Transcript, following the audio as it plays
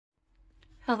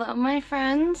Hello, my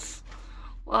friends.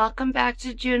 Welcome back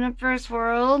to Juniper's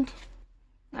World.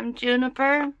 I'm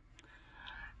Juniper.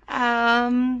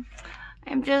 I'm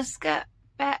just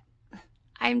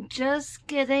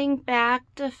getting back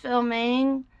to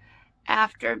filming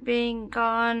after being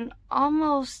gone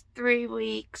almost 3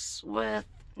 weeks with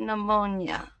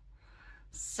pneumonia.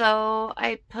 So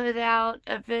I put out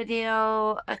a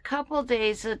video a couple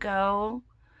days ago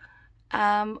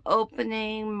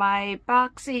opening my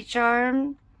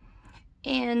BoxyCharm,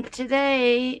 and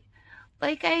today,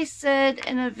 like I said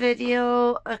in a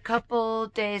video a couple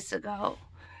days ago,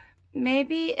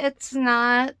 maybe it's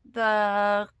not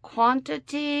the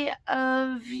quantity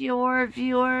of your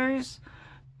viewers,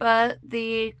 but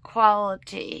the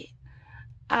quality.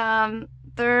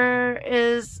 There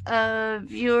is a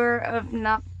viewer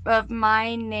of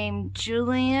mine named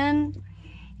Julliene,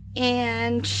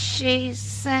 and she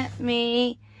sent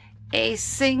me a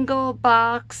single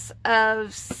box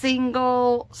of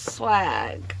single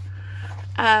swag.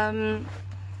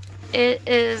 It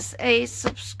is a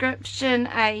subscription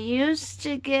I used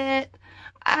to get.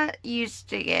 I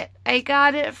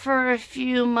got it for a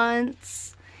few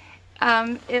months.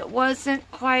 It wasn't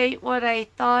quite what I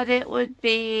thought it would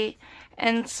be,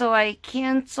 and so I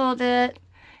canceled it.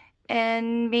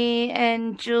 And me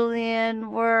and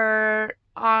Julliene were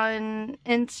on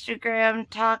Instagram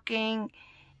talking,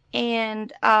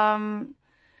 and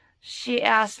she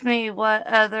asked me what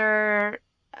other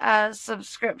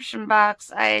subscription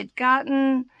box I had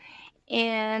gotten,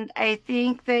 and I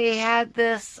think they had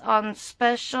this on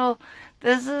special.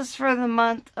 This is for the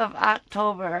month of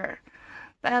October.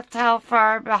 That's how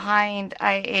far behind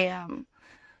I am.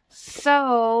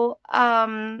 So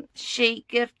she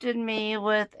gifted me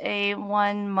with a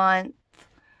 1-month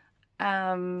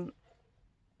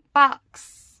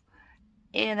box,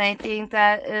 and I think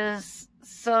that is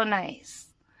so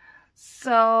nice.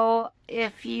 So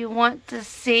if you want to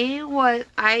see what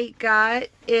I got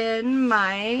in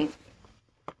my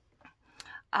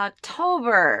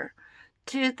October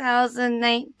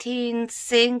 2019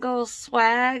 single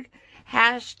swag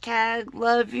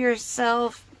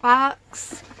 #LoveYourself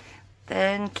box,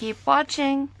 then keep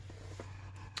watching.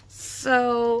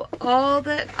 So all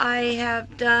that I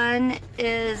have done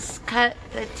is cut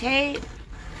the tape.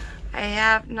 I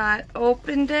have not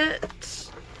opened it.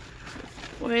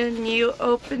 When you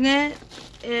open it,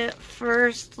 it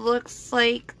first looks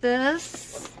like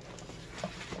this.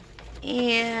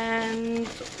 And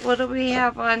what do we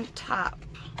have on top?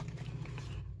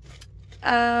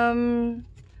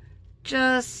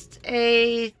 Just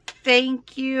a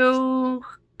thank you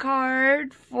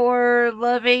card for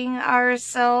loving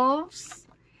ourselves.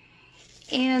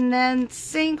 And then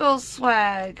single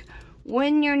swag.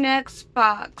 Win your next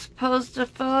box. Post a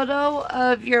photo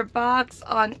of your box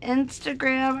on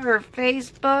Instagram or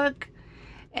Facebook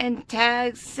and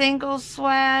tag single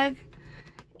swag,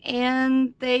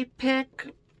 and they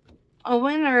pick a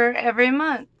winner every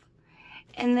month.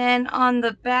 And then on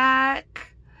the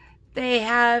back, they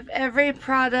have every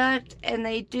product, and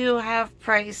they do have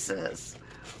prices,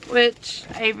 which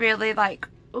I really like.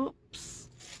 Oops.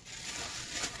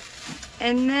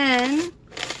 And then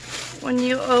when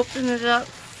you open it up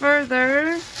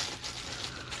further,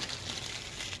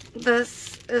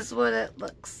 this is what it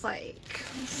looks like.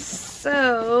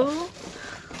 So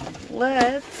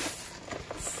let's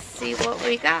see what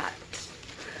we got.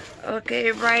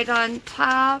 Okay, right on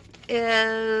top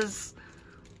is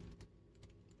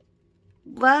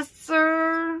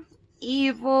Lesser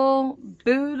Evil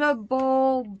Buddha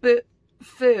Bowl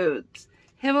Foods,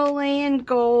 Himalayan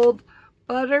Gold,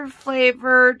 butter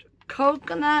flavored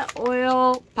coconut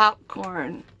oil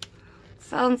popcorn.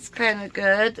 Sounds kind of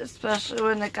good, especially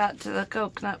when it got to the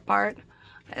coconut part.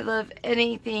 I love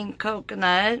anything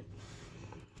coconut.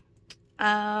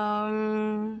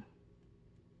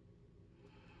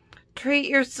 Treat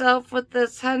yourself with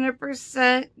this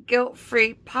 100%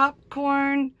 guilt-free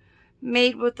popcorn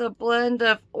made with a blend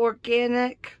of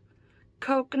organic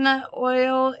coconut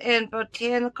oil and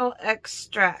botanical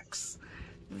extracts.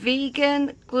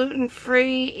 Vegan,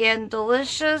 gluten-free, and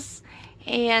delicious,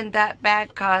 and that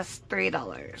bag costs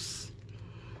 $3.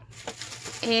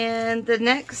 And the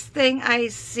next thing I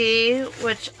see,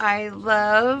 which I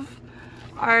love,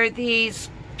 are these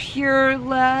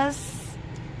Pureless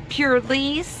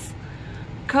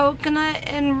coconut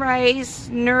and rice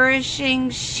nourishing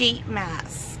sheet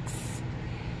masks.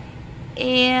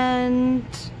 And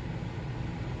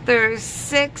there's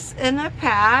 6 in a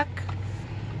pack.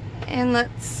 And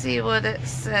let's see what it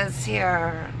says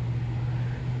here.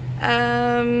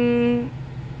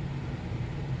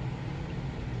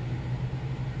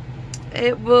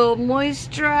 It will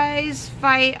moisturize,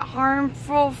 fight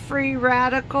harmful free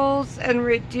radicals, and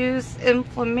reduce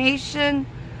inflammation,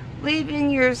 leaving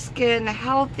your skin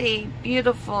healthy,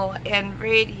 beautiful, and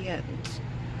radiant.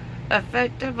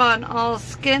 Effective on all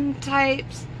skin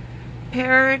types,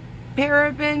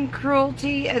 paraben,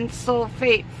 cruelty, and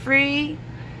sulfate free,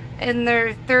 and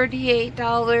they're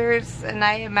 $38, and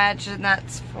I imagine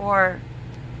that's for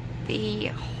the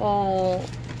whole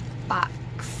box.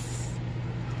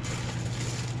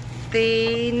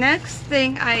 The next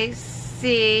thing I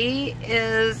see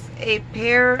is a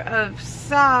pair of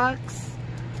socks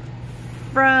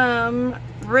from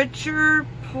Richer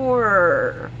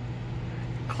Poorer.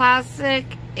 Classic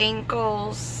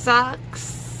ankle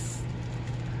socks.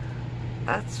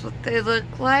 That's what they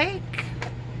look like.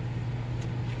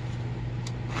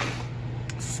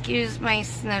 Excuse my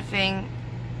sniffing.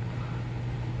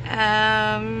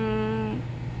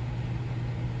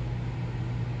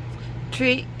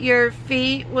 Treat your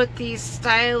feet with these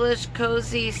stylish,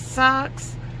 cozy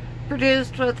socks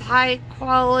produced with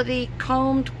high-quality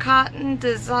combed cotton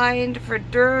designed for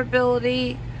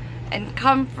durability and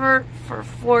comfort for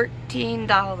 $14.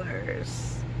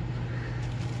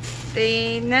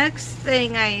 The next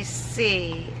thing I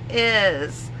see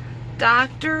is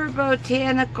Dr.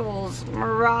 Botanicals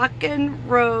Moroccan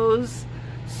Rose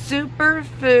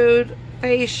Superfood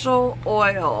Facial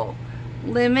Oil,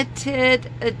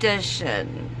 limited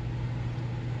edition.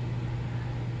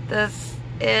 This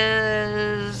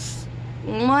is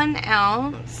 1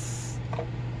 ounce.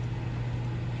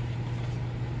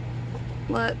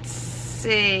 Let's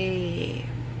see.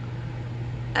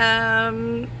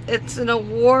 It's an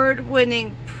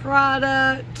award-winning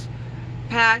product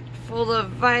packed full of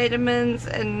vitamins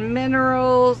and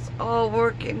minerals, all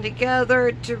working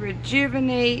together to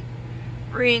rejuvenate,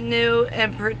 renew,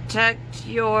 and protect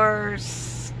your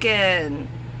skin.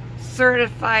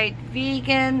 Certified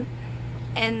vegan,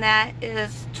 and that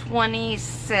is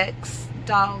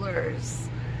 $26.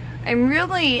 I'm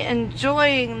really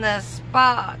enjoying this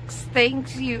box.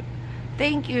 Thank you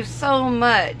so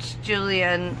much,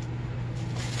 Julliene.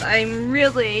 I'm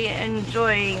really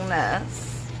enjoying this.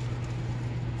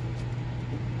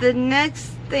 The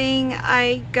next thing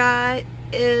I got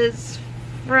is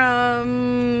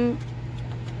from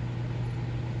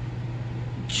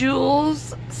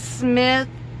Jules Smith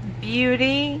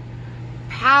Beauty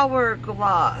Power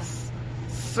Gloss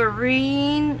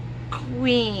Serene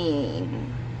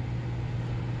Queen,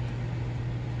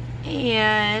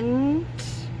 and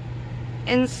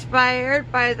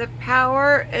inspired by the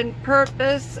power and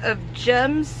purpose of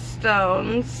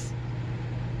gemstones,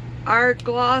 our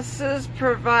glosses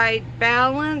provide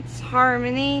balance,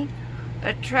 harmony,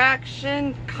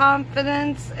 attraction,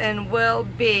 confidence, and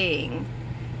well-being.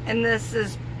 And this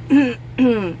is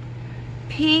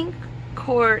Pink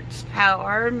Quartz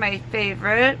Power, my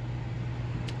favorite.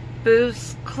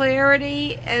 Boosts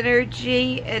clarity,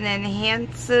 energy, and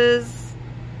enhances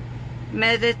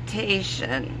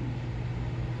meditation.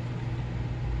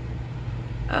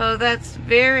 Oh, that's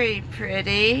very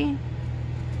pretty.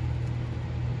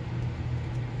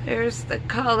 There's the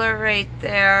color right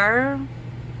there.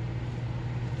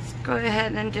 Let's go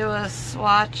ahead and do a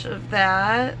swatch of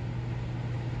that.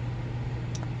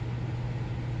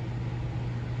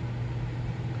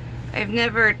 I've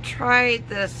never tried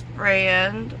this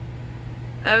brand.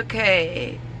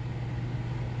 Okay.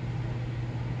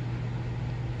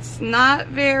 It's not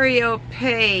very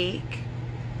opaque.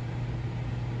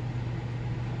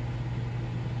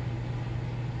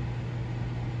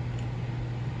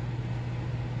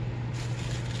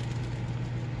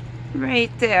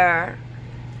 Right there.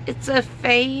 It's a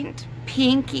faint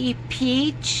pinky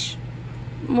peach.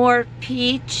 More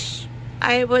peach,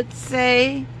 I would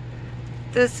say.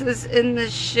 This is in the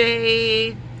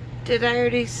shade, did I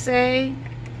already say?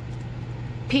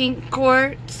 Pink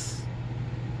Quartz.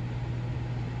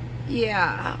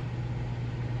 Yeah.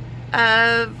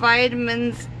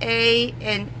 Vitamins A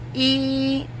and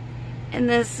E. And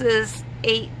this is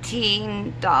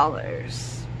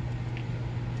 $18.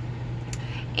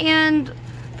 And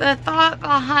the thought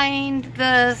behind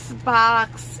this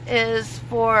box is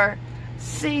for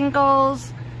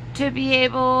singles to be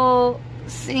able,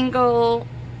 single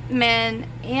men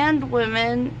and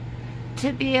women,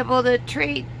 to be able to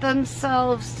treat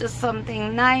themselves to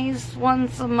something nice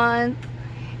once a month.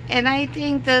 And I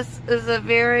think this is a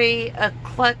very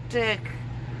eclectic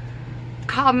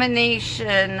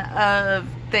combination of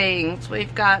things.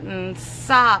 We've gotten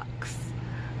socks,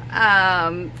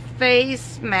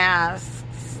 face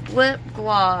masks, lip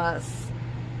gloss,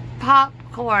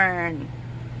 popcorn.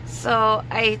 So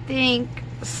I think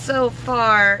so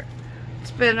far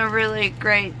It's been a really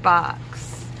great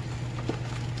box.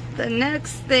 The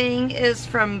next thing is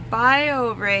from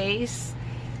BioRace,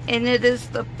 and it is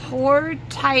the Pore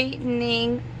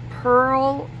Tightening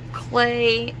Pearl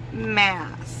Clay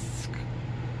Mask.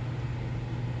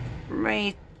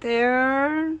 Right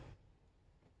there.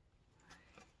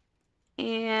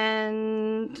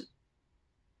 And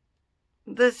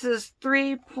this is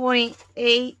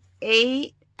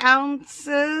 3.88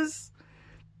 ounces.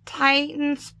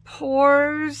 Tightens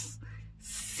pores,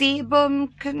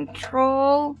 sebum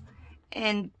control,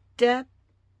 and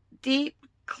deep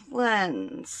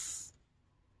cleanse.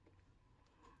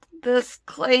 This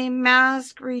clay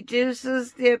mask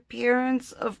reduces the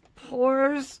appearance of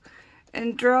pores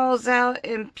and draws out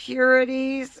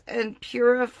impurities and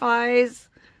purifies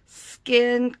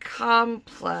skin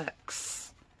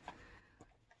complex.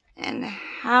 And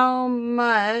how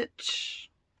much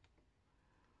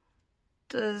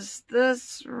does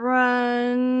this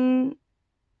run?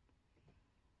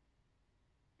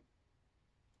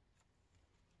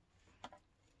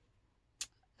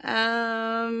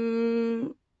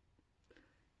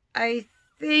 I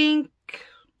think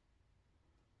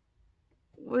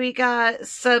we got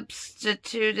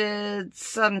substituted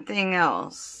something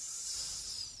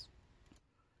else.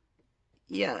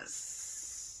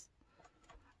 Yes.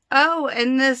 Oh,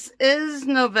 and this is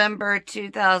November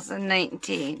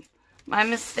 2019. My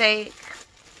mistake.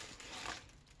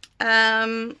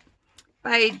 By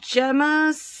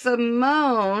Gemma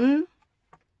Simone.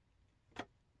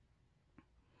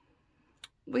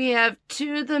 We have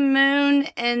To the Moon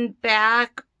and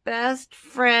Back Best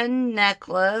Friend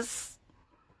Necklace.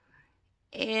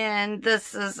 And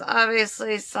this is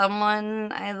obviously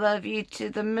someone, I love you to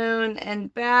the moon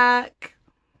and back.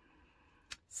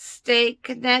 Stay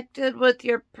connected with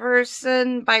your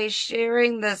person by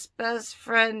sharing this best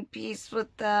friend piece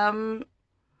with them.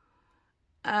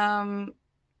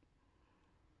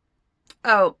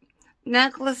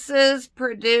 Necklaces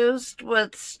produced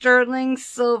with sterling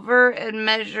silver and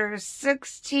measure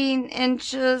 16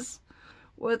 inches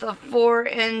with a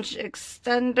 4-inch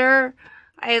extender.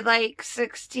 I like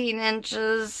 16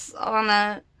 inches on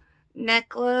a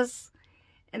necklace.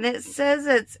 And it says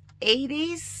it's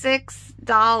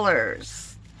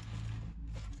 $86.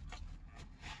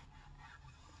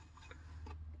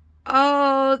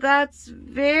 Oh, that's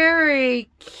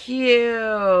very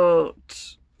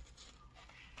cute.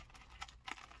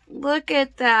 Look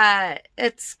at that.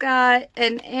 It's got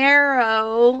an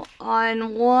arrow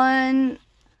on one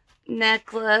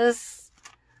necklace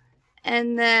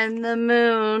and then the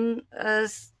moon,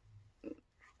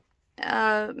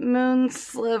 moon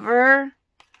sliver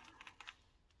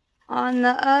on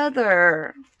the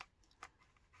other.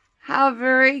 How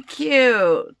very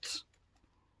cute.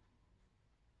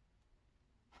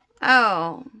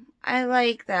 Oh, I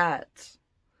like that.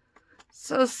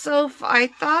 So I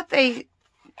thought they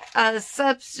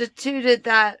substituted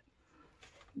that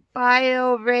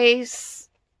BioRace.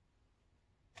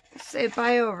 Say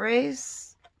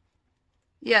BioRace?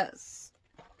 Yes.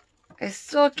 I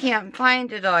still can't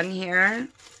find it on here.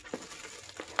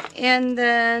 And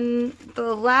then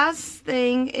the last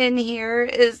thing in here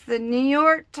is the New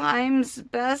York Times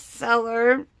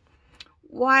bestseller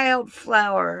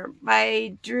Wildflower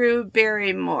by Drew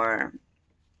Barrymore.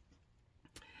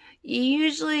 You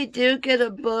usually do get a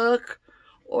book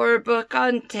or a book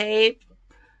on tape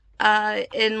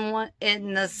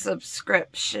in the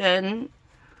subscription.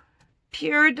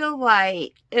 Pure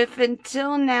delight. If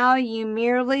until now you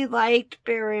merely liked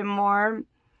Barrymore,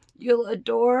 you'll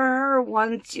adore her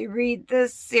once you read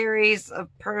this series of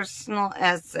personal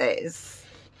essays.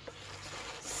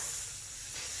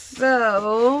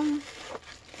 So,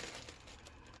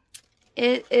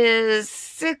 it is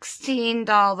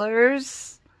 $16.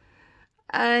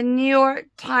 A New York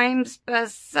Times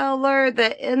bestseller,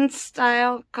 the in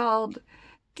style called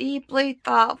Deeply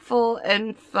Thoughtful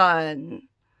and Fun.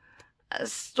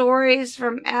 Stories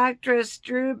from actress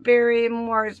Drew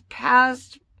Barrymore's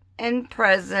past and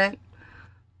present,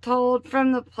 told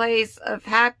from the place of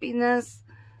happiness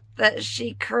that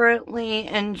she currently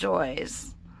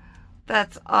enjoys.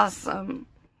 That's awesome.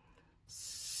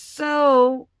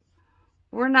 So,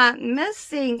 we're not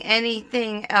missing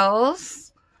anything else.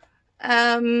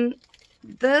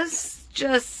 This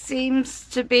just seems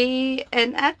to be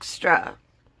an extra.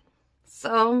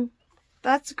 So,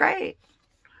 that's great.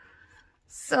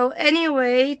 So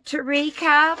anyway, to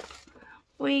recap,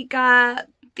 we got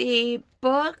the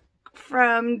book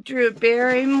from Drew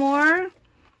Barrymore.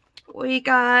 We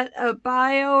got a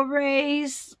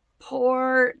BioRace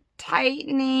Pore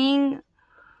Tightening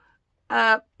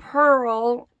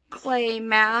Pearl Clay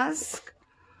Mask.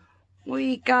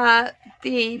 We got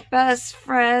the Best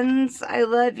Friends I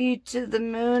Love You to the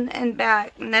Moon and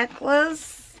Back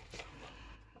necklace.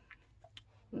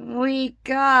 We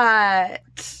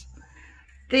got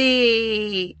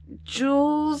the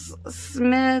Jules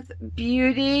Smith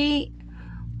Beauty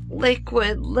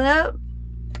liquid lip.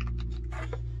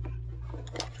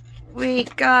 We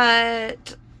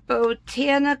got Dr.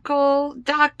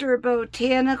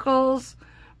 Botanicals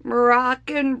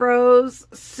Moroccan Rose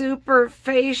Super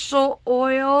Facial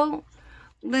Oil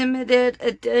limited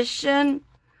edition.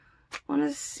 I want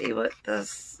to see what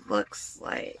this looks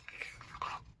like.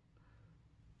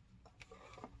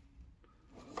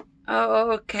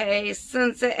 Oh, okay,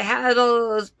 since it had all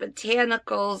those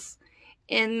botanicals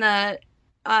in the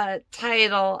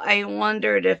title, I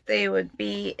wondered if they would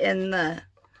be in the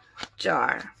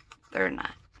jar. They're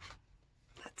not.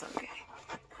 That's okay.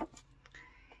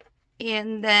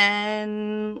 And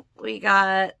then we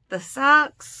got the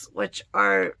socks, which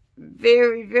are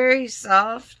very, very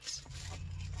soft,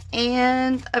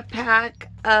 and a pack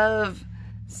of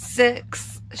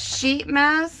 6 sheet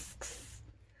masks.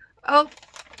 Oh,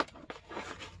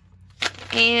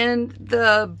 and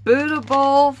the Buddha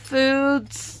Bowl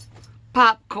Foods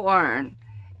popcorn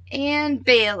and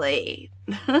Bailey.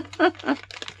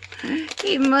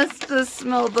 He must have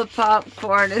smelled the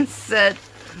popcorn and said,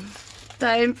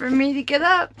 time for me to get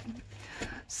up.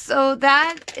 So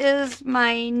that is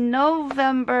my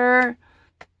November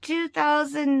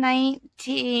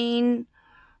 2019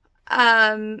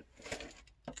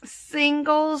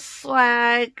 single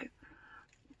swag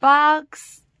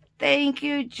box. Thank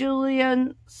you,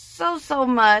 Julliene, so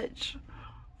much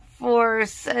for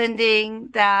sending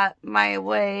that my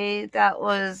way. That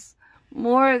was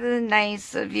more than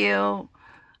nice of you.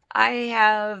 I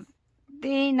have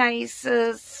the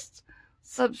nicest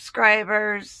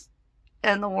subscribers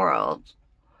in the world.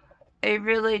 I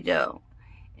really do.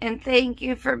 And thank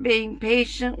you for being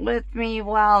patient with me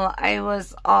while I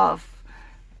was off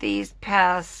these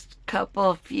past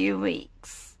few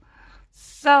weeks.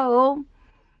 So,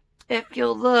 if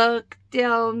you'll look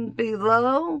down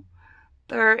below,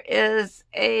 there is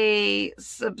a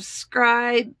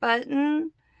subscribe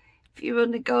button. If you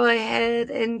want to go ahead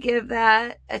and give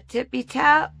that a tippy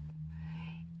tap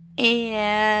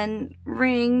and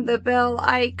ring the bell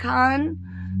icon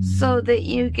so that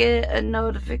you get a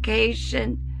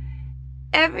notification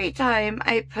every time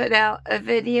I put out a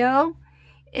video.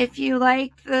 If you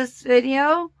like this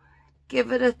video,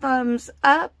 give it a thumbs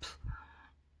up.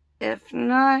 If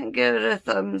not, give it a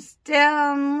thumbs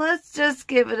down. Let's just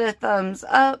give it a thumbs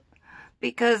up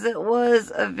because it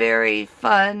was a very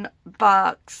fun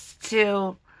box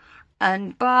to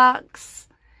unbox.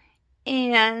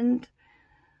 And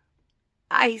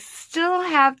I still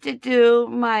have to do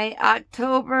my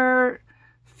October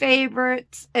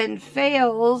favorites and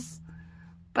fails,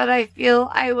 but I feel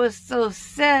I was so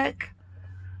sick,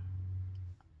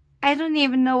 I don't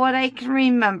even know what I can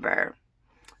remember.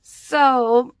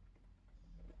 So,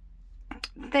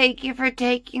 thank you for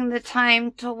taking the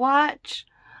time to watch.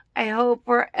 I hope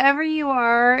wherever you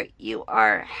are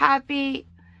happy,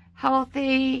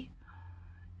 healthy,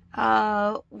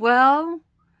 well,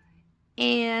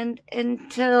 and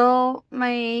until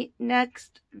my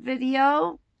next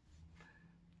video,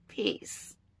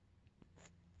 peace.